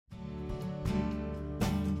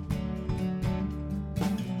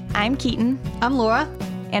I'm Keaton. I'm Laura.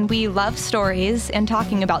 And we love stories and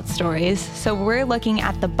talking about stories. So we're looking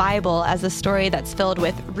at the Bible as a story that's filled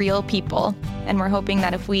with real people. And we're hoping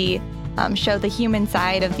that if we show the human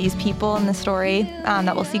side of these people in the story,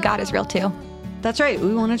 that we'll see God is real too. That's right.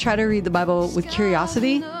 We want to try to read the Bible with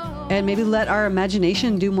curiosity and maybe let our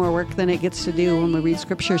imagination do more work than it gets to do when we read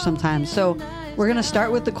scripture sometimes. So we're going to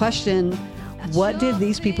start with the question, what did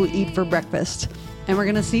these people eat for breakfast? And we're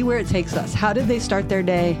going to see where it takes us. How did they start their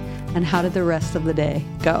day? And how did the rest of the day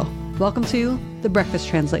go? Welcome to The Breakfast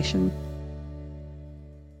Translation.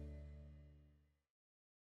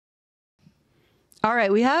 All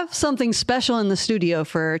right, we have something special in the studio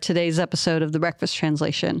for today's episode of The Breakfast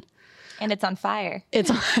Translation. And it's on fire. It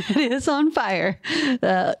is on fire.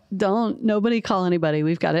 Nobody call anybody.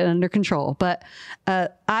 We've got it under control. But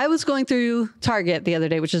I was going through Target the other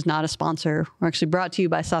day, which is not a sponsor. We're actually brought to you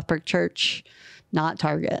by Southbrook Church, not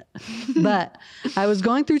Target. But I was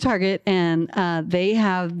going through Target and they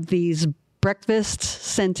have these breakfast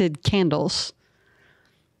scented candles.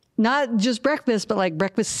 Not just breakfast, but like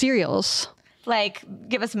breakfast cereals. Like,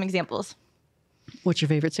 give us some examples. What's your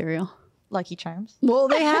favorite cereal? Lucky Charms. Well,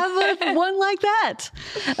 they have one like that.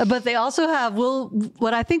 But they also have,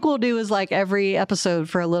 what I think we'll do is like every episode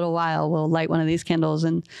for a little while, we'll light one of these candles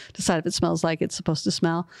and decide if it smells like it's supposed to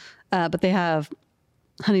smell. But they have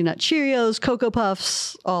Honey Nut Cheerios, Cocoa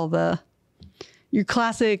Puffs, your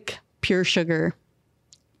classic pure sugar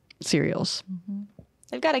cereals. Mm-hmm.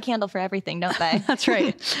 They've got a candle for everything, don't they? That's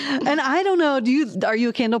right. And I don't know, are you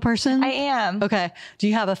a candle person? I am. Okay. Do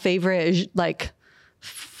you have a favorite like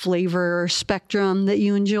flavor spectrum that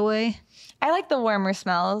you enjoy? I like the warmer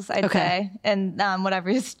smells, I'd say, and whatever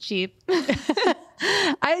is cheap.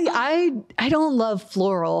 I don't love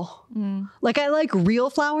floral. Like I like real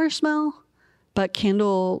flower smell, but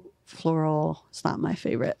candle floral is not my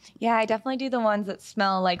favorite. Yeah, I definitely do the ones that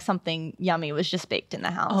smell like something yummy was just baked in the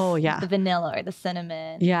house. Oh yeah, the vanilla or the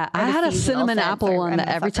cinnamon. Yeah, I had a cinnamon apple one that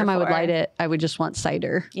every time I would light it, I would just want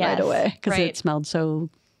cider right away because it smelled so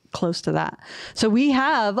close to that. So we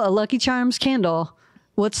have a Lucky Charms candle.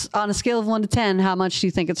 What's on a scale of 1 to 10? How much do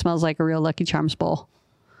you think it smells like a real Lucky Charms bowl?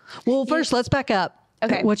 Well, first let's back up.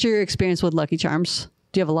 Okay. What's your experience with Lucky Charms?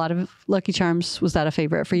 Do you have a lot of Lucky Charms? Was that a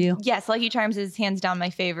favorite for you? Yes, Lucky Charms is hands down my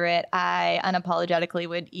favorite. I unapologetically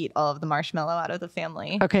would eat all of the marshmallow out of the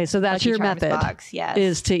family. Okay, so that's Lucky your Charms method. Box, yes.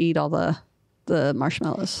 Is to eat all the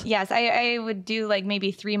marshmallows. Yes, I would do like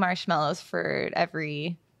maybe 3 marshmallows for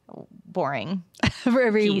every boring for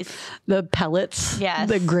every piece. The pellets, yes,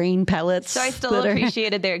 the grain pellets. So I still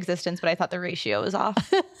appreciated their existence, but I thought the ratio was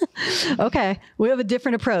off. Okay, we have a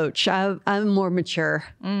different approach. I'm more mature.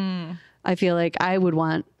 I feel like I would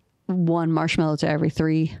want 1 marshmallow to every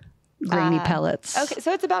 3 grainy pellets. Okay,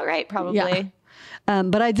 so it's about right, probably. Yeah.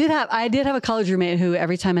 But I did have a college roommate who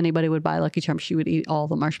every time anybody would buy Lucky Charms, she would eat all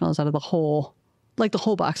the marshmallows out of the whole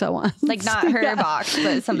box at once. Like not her box,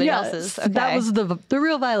 but somebody else's. Okay. That was the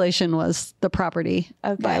real violation was the property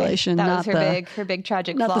violation. That was her big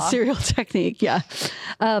tragic flaw. Not the cereal technique. Yeah.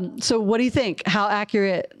 So what do you think? How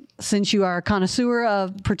accurate, since you are a connoisseur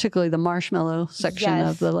of particularly the marshmallow section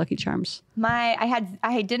of the Lucky Charms?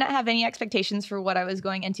 I did not have any expectations for what I was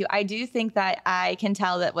going into. I do think that I can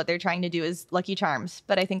tell that what they're trying to do is Lucky Charms,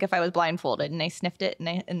 but I think if I was blindfolded and I sniffed it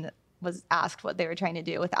and was asked what they were trying to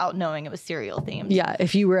do without knowing it was cereal themed. Yeah,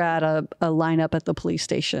 if you were at a lineup at the police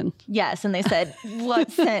station. Yes, and they said,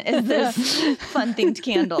 what scent is this fun themed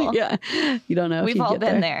candle? Yeah, you don't know. We've all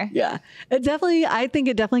been there. Yeah, I think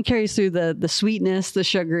it definitely carries through the sweetness, the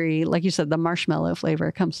sugary, like you said, the marshmallow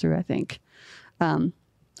flavor comes through, I think.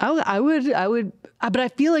 I would, but I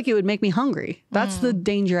feel like it would make me hungry. That's the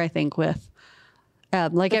danger, I think, with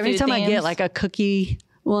like every time I get like a cookie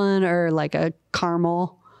one or like a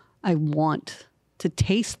caramel, I want to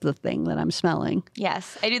taste the thing that I'm smelling.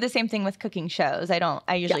 Yes. I do the same thing with cooking shows.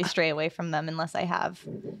 I usually stray away from them unless I'm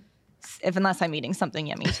eating something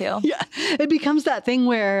yummy too. Yeah. It becomes that thing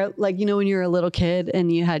where like, when you were a little kid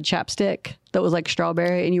and you had chapstick that was like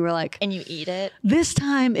strawberry and you were like, and you eat it. This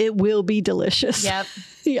time it will be delicious. Yep.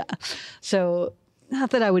 Yeah. So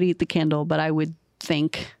not that I would eat the candle, but I would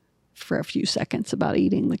think for a few seconds about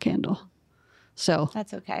eating the candle. So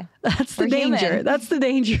that's okay. That's the danger. Human. That's the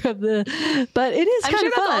danger of but it is kind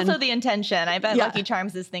of fun. That's also the intention. I bet Lucky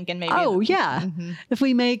Charms is thinking maybe. Oh yeah. If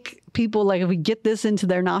we make people if we get this into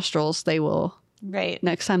their nostrils, they will. Right.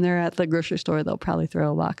 Next time they're at the grocery store, they'll probably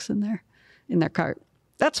throw a box in their cart.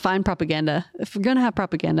 That's fine propaganda. If we're going to have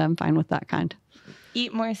propaganda, I'm fine with that kind.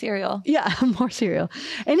 Eat more cereal. Yeah, more cereal.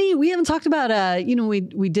 We haven't talked about,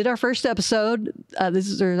 we did our first episode. This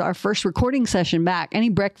is our first recording session back. Any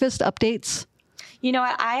breakfast updates? You know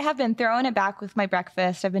what? I have been throwing it back with my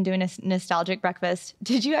breakfast. I've been doing a nostalgic breakfast.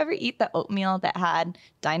 Did you ever eat the oatmeal that had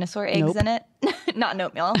dinosaur eggs in it? Not an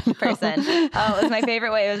oatmeal person. It was my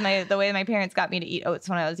favorite way. It was the way my parents got me to eat oats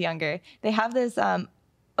when I was younger. They have this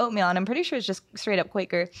oatmeal, and I'm pretty sure it's just straight up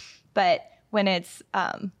Quaker. But when it's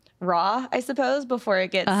raw, I suppose, before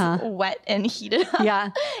it gets wet and heated up,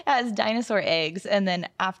 it has dinosaur eggs. And then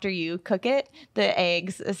after you cook it, the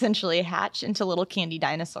eggs essentially hatch into little candy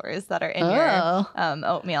dinosaurs that are in your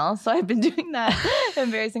oatmeal. So I've been doing that,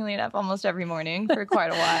 embarrassingly enough, almost every morning for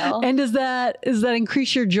quite a while. And does that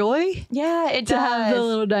increase your joy? Yeah, it does. To have the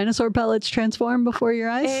little dinosaur pellets transform before your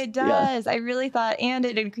eyes? It does. Yeah. I really thought, and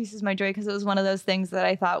it increases my joy because it was one of those things that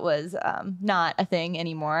I thought was not a thing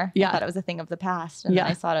anymore. I thought it was a thing of the past. And then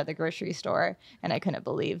I saw it at the grocery store, and I couldn't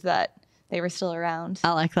believe that they were still around.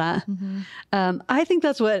 I like that. I think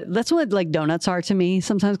that's what like donuts are to me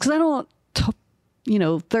sometimes, because I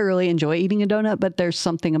don't thoroughly enjoy eating a donut, but there's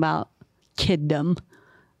something about kiddom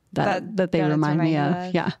that they remind me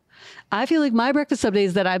of. Yeah. I feel like my breakfast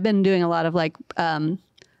updates that I've been doing a lot of like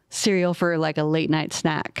cereal for like a late night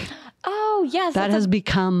snack. Oh, yes. That has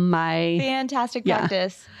become my fantastic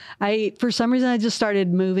practice. For some reason, I just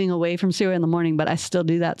started moving away from cereal in the morning, but I still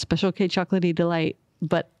do that Special K Chocolatey Delight,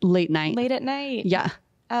 but late night. Late at night. Yeah.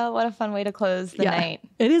 Oh, what a fun way to close the night.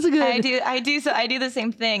 It is a good. I do the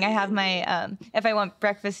same thing. I have my if I want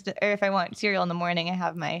breakfast or if I want cereal in the morning, I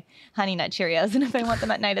have my Honey Nut Cheerios, and if I want them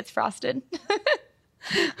at night, it's frosted.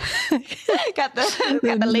 got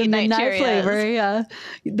the late night Cheerios flavor. Yeah,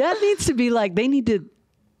 that needs to be like, they need to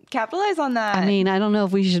capitalize on that. I mean, I don't know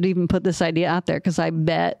if we should even put this idea out there, because I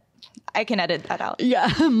bet I can edit that out.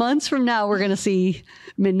 Yeah, months from now, we're going to see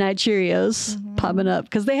Midnight Cheerios popping up,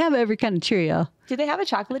 because they have every kind of Cheerio. Do they have a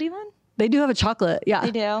chocolatey one? They do have a chocolate, yeah.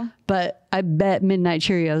 They do. But I bet Midnight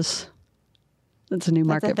Cheerios, that's a new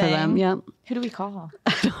market for them. Yeah. Who do we call?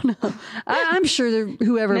 I don't know. I'm sure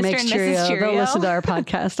whoever Mr. makes and Cheerio, Mrs. Cheerio, they'll listen to our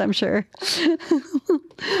podcast, I'm sure.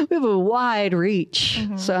 We have a wide reach,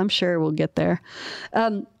 so I'm sure we'll get there.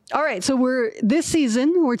 All right, so this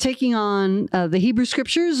season we're taking on the Hebrew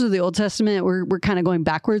Scriptures of the Old Testament. We're kind of going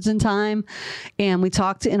backwards in time, and we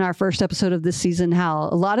talked in our first episode of this season how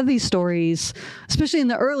a lot of these stories, especially in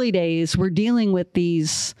the early days, we're dealing with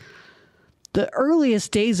the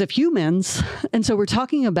earliest days of humans, and so we're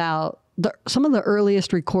talking about some of the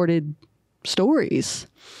earliest recorded stories,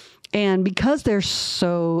 and because they're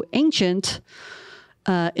so ancient,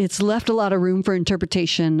 it's left a lot of room for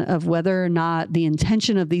interpretation of whether or not the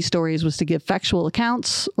intention of these stories was to give factual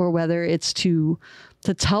accounts, or whether it's to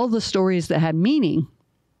tell the stories that had meaning,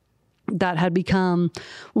 that had become,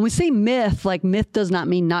 when we say myth, like myth does not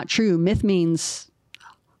mean not true. Myth means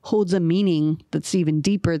holds a meaning that's even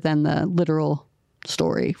deeper than the literal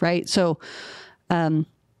story, right? So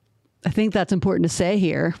I think that's important to say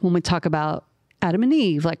here when we talk about Adam and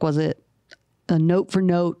Eve. Like, was it a note for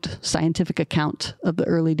note scientific account of the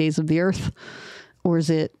early days of the earth? Or is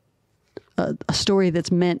it a story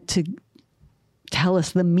that's meant to tell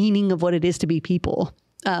us the meaning of what it is to be people?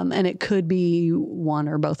 And it could be one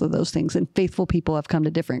or both of those things. And faithful people have come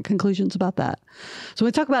to different conclusions about that. So when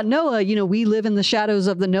we talk about Noah, we live in the shadows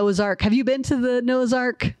of the Noah's Ark. Have you been to the Noah's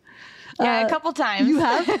Ark? Yeah, a couple times. You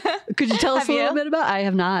have? Could you tell us a little bit about it? I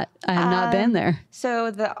have not. I have not been there.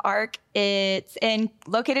 So the Ark, it's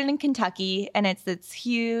located in Kentucky, and it's this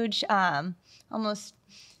huge, almost,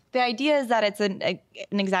 the idea is that it's an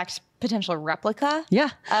exact potential replica. Yeah,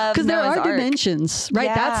 because there are dimensions, right?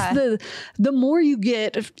 Yeah. That's the more you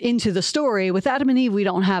get into the story. With Adam and Eve, we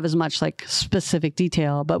don't have as much like specific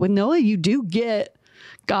detail, but with Noah, you do get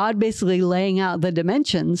God basically laying out the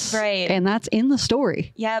dimensions. Right. And that's in the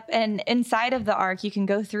story. Yep. And inside of the Ark, you can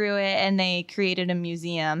go through it, and they created a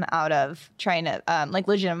museum out of trying to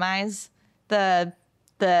legitimize the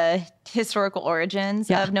historical origins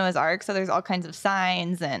of Noah's Ark. So there's all kinds of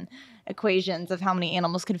signs and equations of how many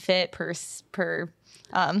animals could fit per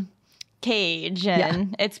cage.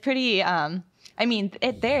 And it's pretty,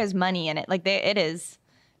 there is money in it. Like it is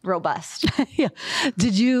robust. Yeah.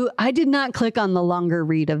 I did not click on the longer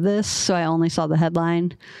read of this, so I only saw the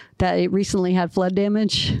headline that it recently had flood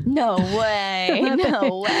damage. No way.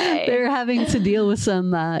 No way. They're having to deal with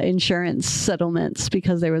some insurance settlements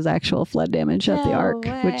because there was actual flood damage at the Ark,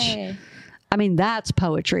 which, that's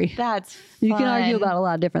poetry. That's fun. You can argue about a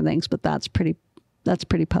lot of different things, but that's pretty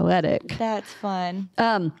poetic. That's fun.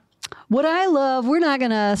 What I love, we're not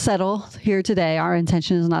going to settle here today. Our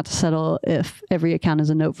intention is not to settle if every account is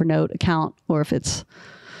a note for note account, or if it's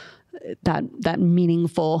that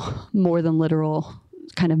meaningful, more than literal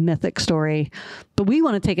kind of mythic story, but we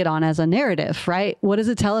want to take it on as a narrative, right? What does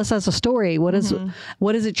it tell us as a story? What is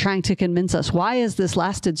it trying to convince us? Why has this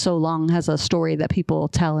lasted so long as a story that people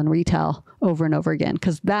tell and retell over and over again?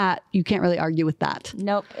 Because that, you can't really argue with that.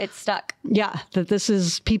 Nope, it's stuck. Yeah, that this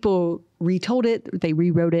is, people retold it, they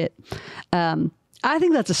rewrote it. I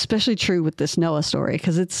think that's especially true with this Noah story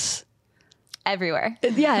because it's everywhere.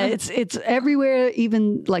 Yeah, it's everywhere.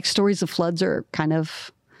 Even like stories of floods are kind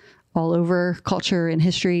of all over culture and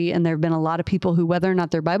history. And there have been a lot of people who, whether or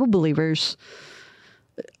not they're Bible believers,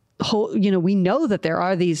 we know that there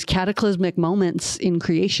are these cataclysmic moments in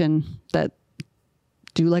creation that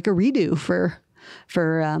do like a redo for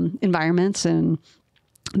environments. And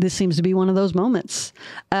this seems to be one of those moments.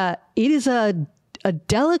 It is a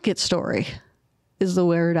delicate story is the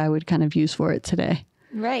word I would kind of use for it today.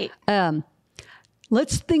 Right.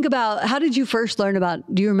 Let's think about, how did you first learn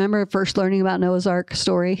about, do you remember first learning about Noah's Ark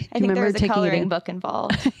story? I think there was a coloring book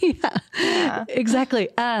involved. Yeah, exactly.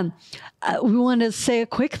 We wanted to say a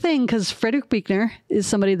quick thing because Frederick Buechner is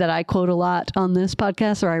somebody that I quote a lot on this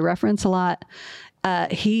podcast, or I reference a lot.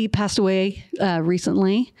 He passed away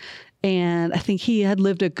recently, and I think he had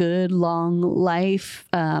lived a good, long life.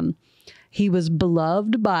 He was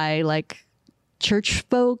beloved by like church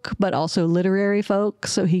folk, but also literary folk.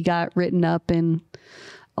 So he got written up in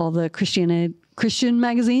all the Christian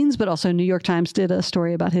magazines, but also New York Times did a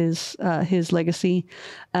story about his legacy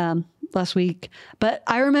last week. But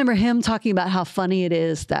I remember him talking about how funny it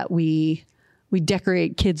is that we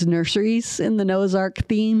decorate kids' nurseries in the Noah's Ark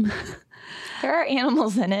theme. There are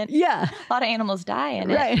animals in it. Yeah. A lot of animals die in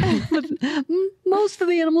it. Right. But most of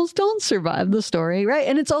the animals don't survive the story, right?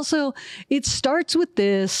 And it's also, it starts with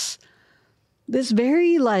this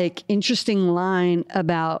very like interesting line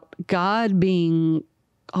about God being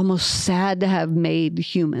almost sad to have made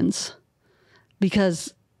humans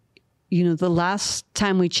because, the last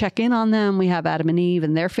time we check in on them, we have Adam and Eve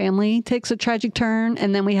and their family takes a tragic turn.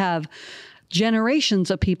 And then we have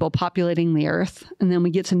generations of people populating the earth. And then we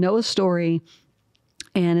get to Noah's story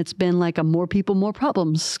and it's been like a more people, more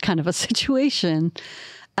problems kind of a situation.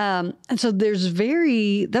 And so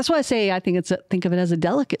that's why I say, I think think of it as a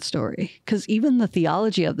delicate story, because even the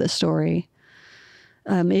theology of this story,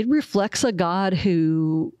 it reflects a God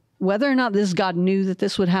who, whether or not this God knew that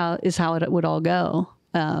this is how it would all go.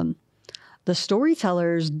 The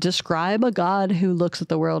storytellers describe a God who looks at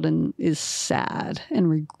the world and is sad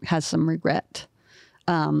and has some regret.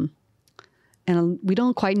 And we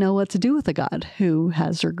don't quite know what to do with a God who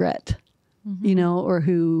has regret, or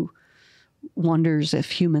who wonders if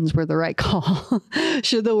humans were the right call.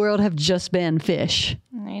 Should the world have just been fish?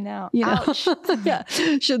 I know. Ouch. Yeah.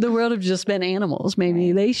 Should the world have just been animals?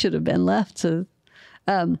 Maybe they should have been left to.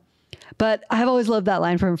 But I've always loved that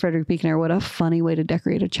line from Frederick Buechner. What a funny way to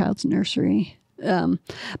decorate a child's nursery.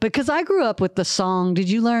 Because I grew up with the song. Did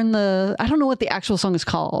you learn I don't know what the actual song is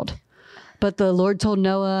called, but the Lord told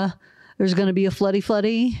Noah, there's going to be a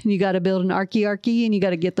floody, and you got to build an arky, and you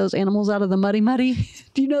got to get those animals out of the muddy.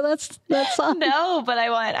 Do you know that song? No, but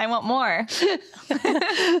I want more.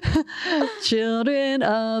 Children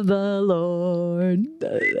of the Lord.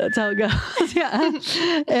 That's how it goes. Yeah.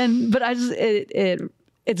 But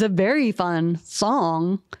it's a very fun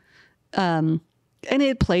song. And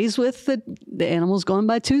it plays with the animals going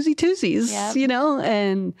by twosies, yep.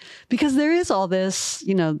 And because there is all this,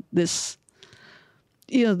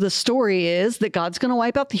 the story is that God's going to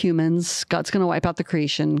wipe out the humans. God's going to wipe out the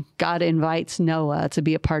creation. God invites Noah to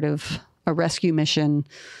be a part of a rescue mission,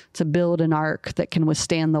 to build an ark that can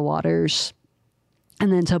withstand the waters,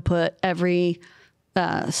 and then to put every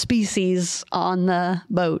species on the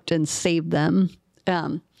boat and save them.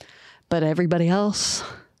 But everybody else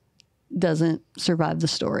doesn't survive the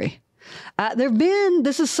story.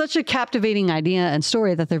 This is such a captivating idea and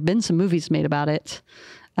story that there've been some movies made about it.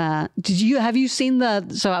 Have you seen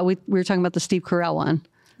we were talking about the Steve Carell one.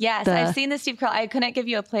 Yes, I've seen the Steve Carell. I couldn't give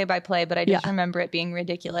you a play-by-play, but I just remember it being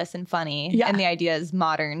ridiculous and funny. Yeah. And the idea is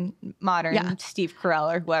modern Steve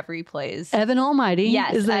Carell or whoever he plays. Evan Almighty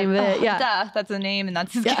is the name of it. Yeah. Duh, that's the name and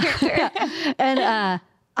that's his character. Yeah. And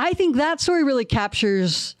I think that story really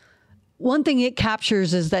captures, one thing it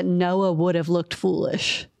captures is that Noah would have looked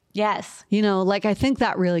foolish. Yes. I think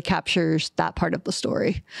that really captures that part of the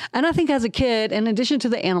story. And I think as a kid, in addition to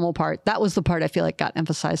the animal part, that was the part I feel like got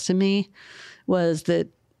emphasized to me, was that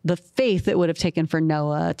the faith it would have taken for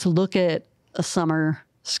Noah to look at a summer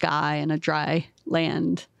sky and a dry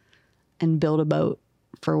land and build a boat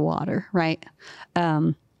for water, right?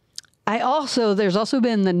 There's also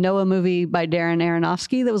been the Noah movie by Darren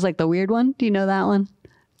Aronofsky that was like the weird one. Do you know that one?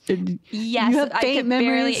 Yes, you have faint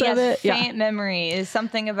memories of it. Faint memory is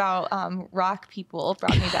something about rock people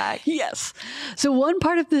brought me back. Yes. So one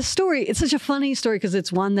part of this story, it's such a funny story because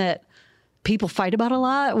it's one that people fight about a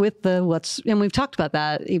lot with and we've talked about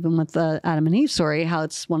that even with the Adam and Eve story, how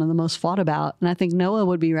it's one of the most fought about. And I think Noah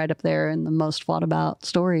would be right up there in the most fought about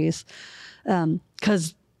stories.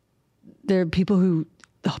 Because there are people who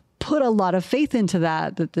put a lot of faith into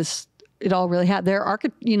that it all really had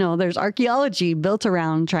there's archaeology built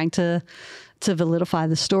around trying to validify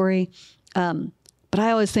the story. But I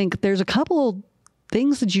always think there's a couple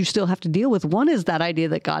things that you still have to deal with. One is that idea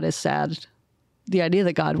that God is sad. The idea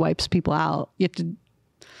that God wipes people out.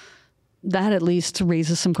 That at least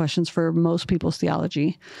raises some questions for most people's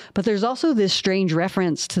theology. But there's also this strange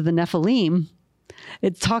reference to the Nephilim.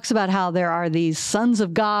 It talks about how there are these sons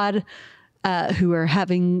of God who are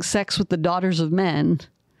having sex with the daughters of men,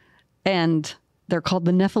 and they're called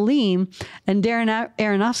the Nephilim. And Darren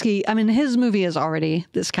Aronofsky, I mean, his movie is already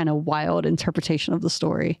this kind of wild interpretation of the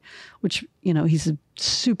story, which, he's a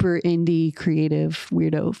super indie, creative,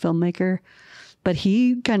 weirdo filmmaker. But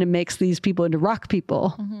he kind of makes these people into rock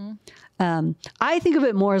people. Mm-hmm. I think of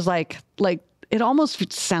it more as like it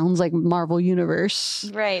almost sounds like Marvel Universe.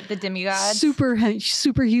 Right, the demigods.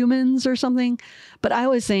 Superhumans or something. But I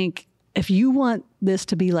always think if you want this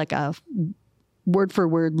to be like a word for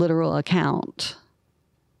word literal account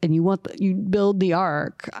and you build the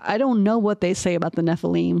ark, I don't know what they say about the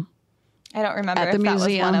Nephilim. I don't remember if that was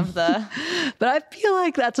one of the... But I feel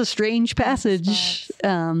like that's a strange passage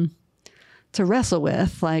to wrestle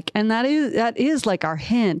with. And that is like our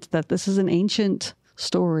hint that this is an ancient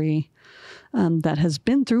story that has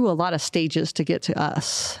been through a lot of stages to get to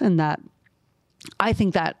us. And that I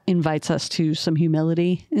think that invites us to some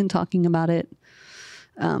humility in talking about it.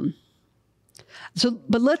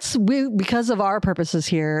 Because of our purposes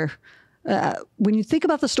here, when you think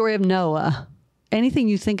about the story of Noah, anything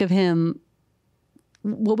you think of him,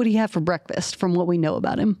 what would he have for breakfast from what we know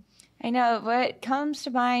about him? I know. What comes to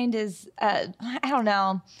mind is, I don't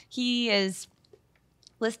know. He is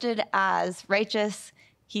listed as righteous.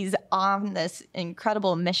 He's on this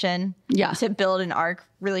incredible mission to build an ark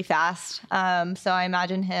really fast. So I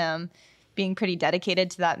imagine him being pretty dedicated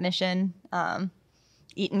to that mission,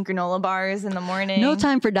 eating granola bars in the morning. No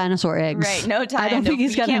time for dinosaur eggs. Right, no time. I don't think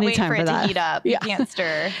he's got any time for that. To heat up. You can't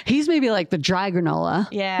stir. He's maybe like the dry granola.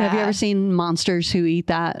 Yeah. Have you ever seen monsters who eat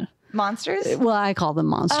that? Monsters? Well, I call them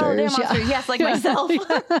monsters. Oh, they're monsters. Yes, like myself.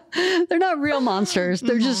 They're not real monsters.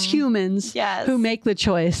 They're just humans who make the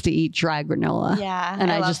choice to eat dry granola. Yeah. And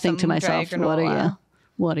I just think to myself,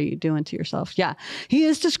 what are you doing to yourself? Yeah. He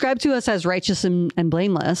is described to us as righteous and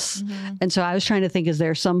blameless. Mm-hmm. And so I was trying to think, is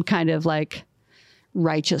there some kind of like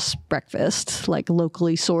righteous breakfast, like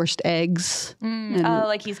locally sourced eggs?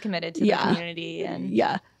 Like he's committed to the community.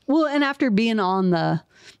 Well, and after being on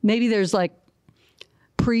maybe there's like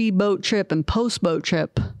pre-boat trip and post-boat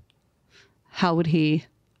trip, how would he,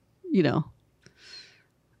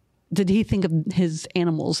 did he think of his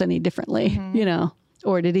animals any differently, mm-hmm.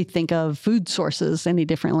 Or did he think of food sources any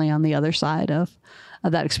differently on the other side of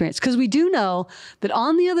that experience? Because we do know that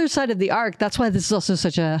on the other side of the ark, that's why this is also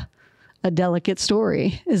such a delicate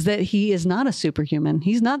story, is that he is not a superhuman.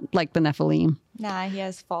 He's not like the Nephilim. Nah, he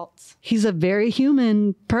has faults. He's a very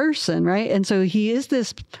human person, right? And so he is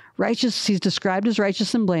this righteous, he's described as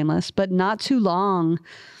righteous and blameless, but not too long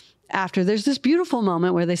after, there's this beautiful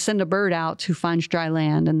moment where they send a bird out who finds dry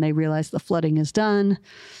land and they realize the flooding is done.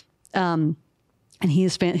 And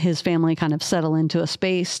his family kind of settle into a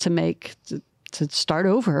space to start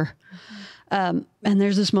over. And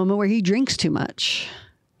there's this moment where he drinks too much.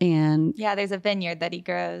 And there's a vineyard that he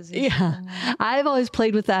grows. Yeah. I've always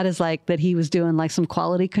played with that as like that he was doing like some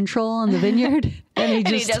quality control on the vineyard. And he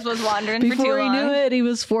just was wandering for too long. Before he knew it, he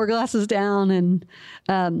was 4 glasses down. And,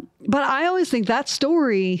 but I always think that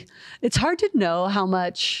story, it's hard to know how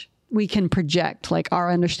much we can project like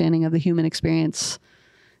our understanding of the human experience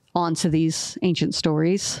onto these ancient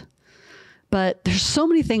stories. But there's so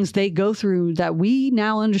many things they go through that we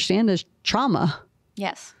now understand as trauma.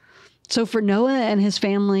 Yes. So for Noah and his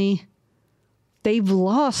family, they've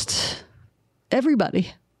lost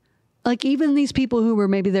everybody. Like even these people who were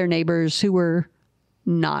maybe their neighbors who were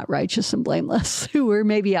not righteous and blameless, who were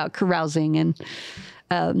maybe out carousing and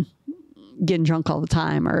getting drunk all the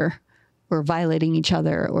time or violating each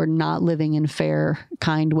other or not living in fair,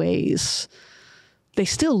 kind ways. They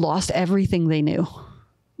still lost everything they knew.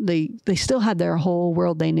 They still had their whole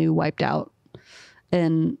world they knew wiped out.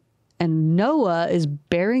 And Noah is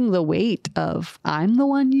bearing the weight of, I'm the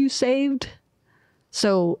one you saved.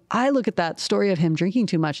 So I look at that story of him drinking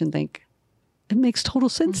too much and think, it makes total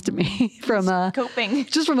sense to me from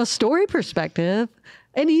just from a story perspective.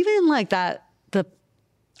 And even like that,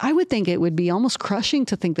 I would think it would be almost crushing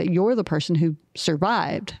to think that you're the person who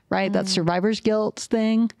survived, right? That survivor's guilt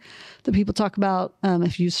thing that people talk about.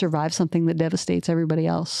 If you survive something that devastates everybody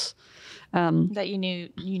else. That you knew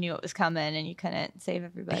it was coming and you couldn't save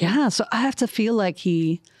everybody. Yeah. So I have to feel like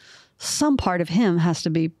some part of him has to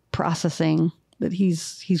be processing that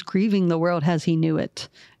he's grieving the world as he knew it.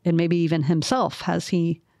 And maybe even himself as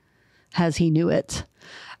he knew it.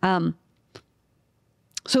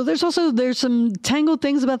 So there's some tangled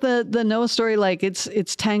things about the Noah story. Like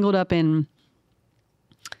it's tangled up in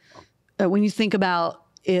when you think about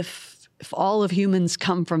if all of humans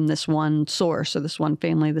come from this one source or this one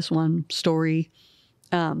family, this one story,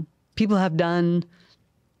 people have done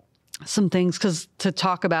some things to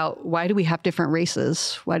talk about why do we have different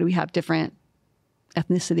races? Why do we have different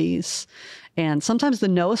ethnicities? And sometimes the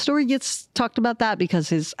Noah story gets talked about that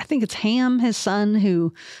because I think it's Ham, his son,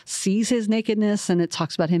 who sees his nakedness, and it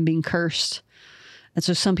talks about him being cursed. And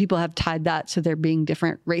so some people have tied that to there being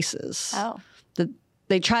different races. Oh.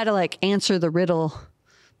 They try to like answer the riddle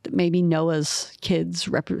that maybe Noah's kids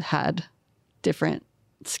had different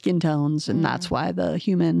skin tones, and that's why the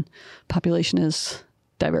human population is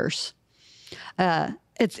diverse.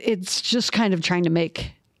 It's just kind of trying to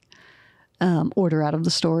make order out of the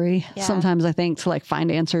story. Yeah. Sometimes I think to like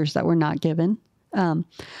find answers that were not given.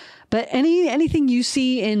 But anything you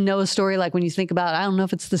see in Noah's story, like when you think about, I don't know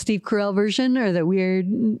if it's the Steve Carell version or the weird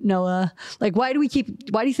Noah, like why do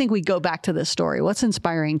you think we go back to this story? What's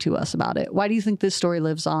inspiring to us about it? Why do you think this story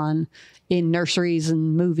lives on in nurseries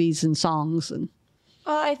and movies and songs?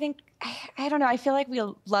 Well, I think, I don't know. I feel like we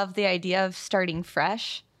love the idea of starting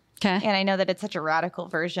fresh. Okay. And I know that it's such a radical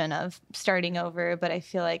version of starting over, but I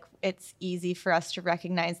feel like it's easy for us to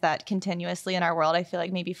recognize that continuously in our world. I feel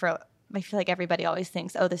like everybody always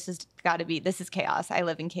thinks, oh, this is chaos. I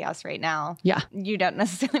live in chaos right now. Yeah. You don't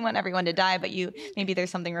necessarily want everyone to die, but maybe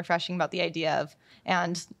there's something refreshing about the idea of,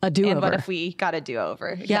 and a do-over. And what if we got a do-over?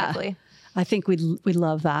 Exactly. Yeah. I think we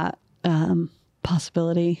love that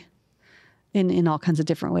possibility in all kinds of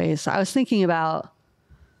different ways. I was thinking about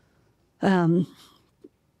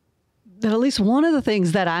that at least one of the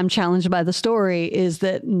things that I'm challenged by the story is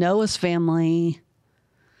that Noah's family,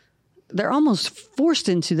 they're almost forced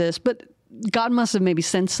into this, but God must have maybe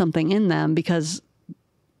sensed something in them because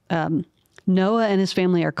Noah and his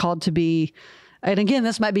family are called to be, and again,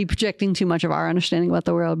 this might be projecting too much of our understanding about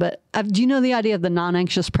the world, but do you know the idea of the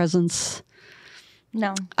non-anxious presence?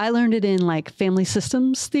 No. I learned it in like family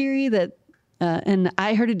systems theory and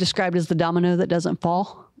I heard it described as the domino that doesn't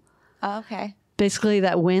fall. Oh, okay. Basically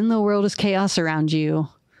that when the world is chaos around you,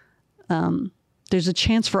 there's a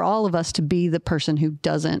chance for all of us to be the person who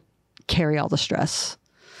doesn't carry all the stress,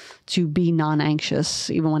 to be non-anxious,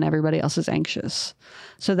 even when everybody else is anxious.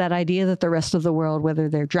 So that idea that the rest of the world, whether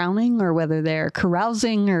they're drowning or whether they're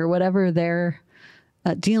carousing or whatever they're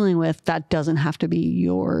dealing with, that doesn't have to be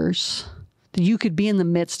yours. That you could be in the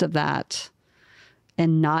midst of that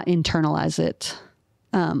and not internalize it.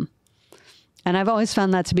 And I've always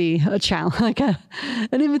found that to be a challenge, like an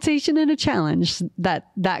invitation and a challenge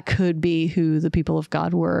that could be who the people of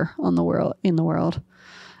God were in the world.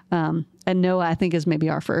 And Noah, I think, is maybe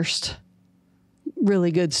our first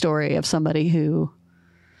really good story of somebody who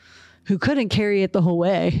couldn't carry it the whole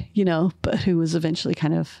way, but who was eventually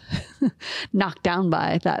kind of knocked down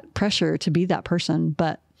by that pressure to be that person.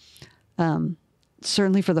 But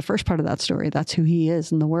certainly for the first part of that story, that's who he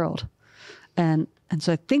is in the world. And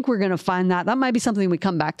so I think we're going to find that might be something we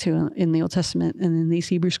come back to in the Old Testament and in these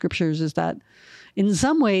Hebrew scriptures, is that in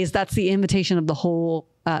some ways that's the invitation of the whole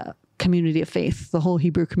community of faith. The whole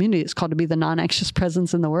Hebrew community is called to be the non-anxious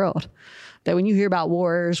presence in the world. That when you hear about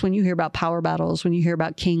wars, when you hear about power battles, when you hear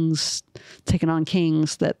about kings taking on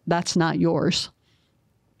kings, that's not yours.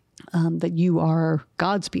 That you are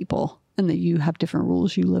God's people and that you have different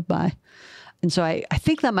rules you live by. And so I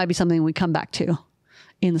think that might be something we come back to,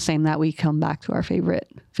 in the same that we come back to our favorite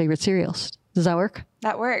cereals. Does that work?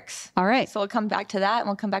 That works. All right. So we'll come back to that and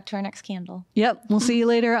we'll come back to our next candle. Yep. We'll see you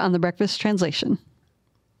later on the Breakfast Translation.